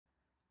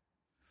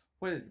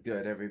What is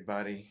good,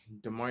 everybody?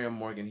 Demario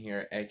Morgan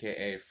here,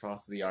 aka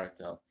Frost the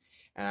Arto,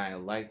 and I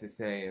like to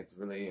say it's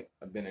really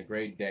been a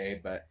great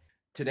day. But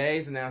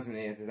today's announcement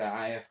is that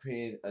I have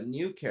created a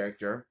new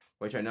character,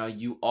 which I know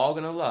you all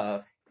gonna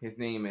love. His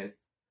name is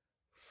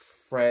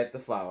Fred the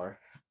Flower.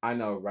 I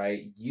know,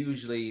 right?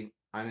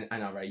 I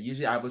know, right?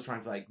 Usually, I was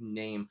trying to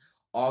name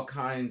all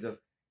kinds of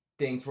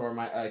things for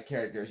my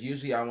characters.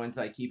 Usually, I want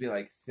to keep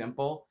it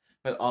simple,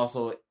 but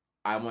also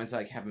I want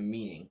to have a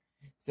meaning.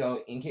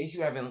 So, in case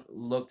you haven't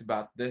looked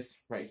about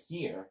this right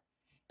here,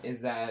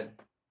 is that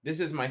this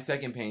is my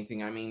second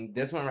painting. I mean,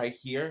 this one right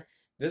here.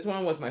 This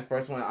one was my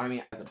first one. I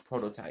mean, as a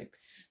prototype.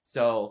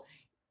 So,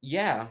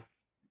 yeah.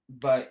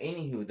 But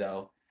anywho,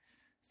 though,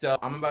 so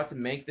I'm about to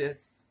make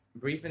this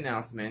brief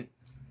announcement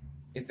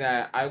is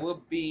that I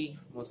will be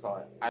what's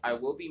called I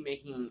will be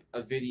making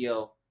a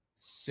video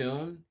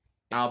soon.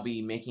 I'll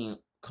be making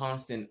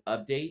constant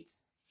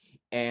updates,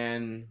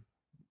 and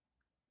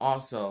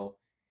also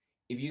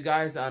if you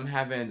guys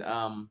haven't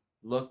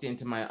looked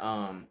into my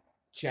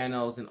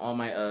channels and all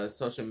my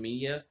social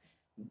medias,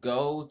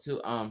 go to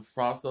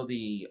Frosto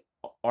the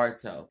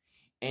Arto.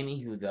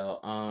 Anywho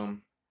though,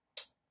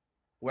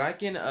 what I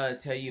can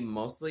tell you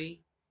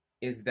mostly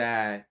is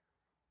that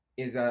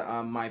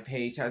my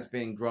page has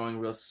been growing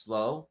real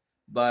slow,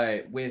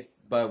 but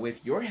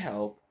with your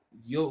help,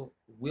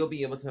 we'll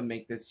be able to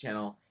make this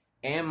channel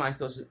and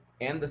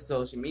the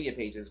social media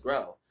pages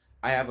grow.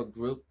 I have a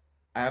group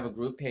I have a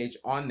group page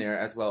on there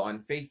as well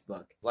on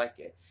Facebook. Like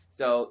it.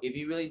 So if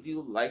you really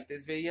do like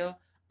this video,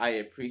 I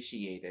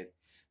appreciate it.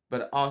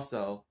 But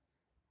also,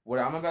 what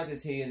I'm about to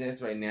tell you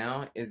this right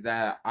now is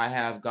that I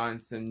have gotten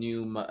some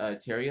new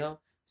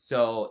material,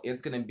 so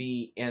it's gonna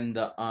be in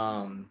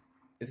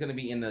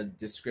the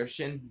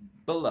description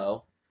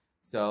below.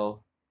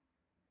 So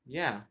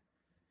yeah.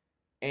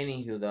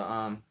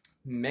 Anywho,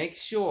 make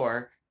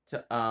sure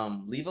to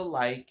leave a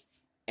like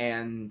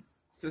and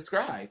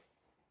subscribe.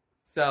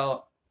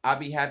 So I'll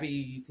be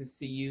happy to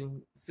see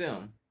you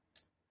soon.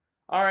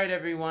 All right,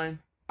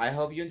 everyone. I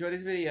hope you enjoyed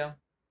this video.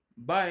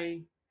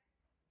 Bye.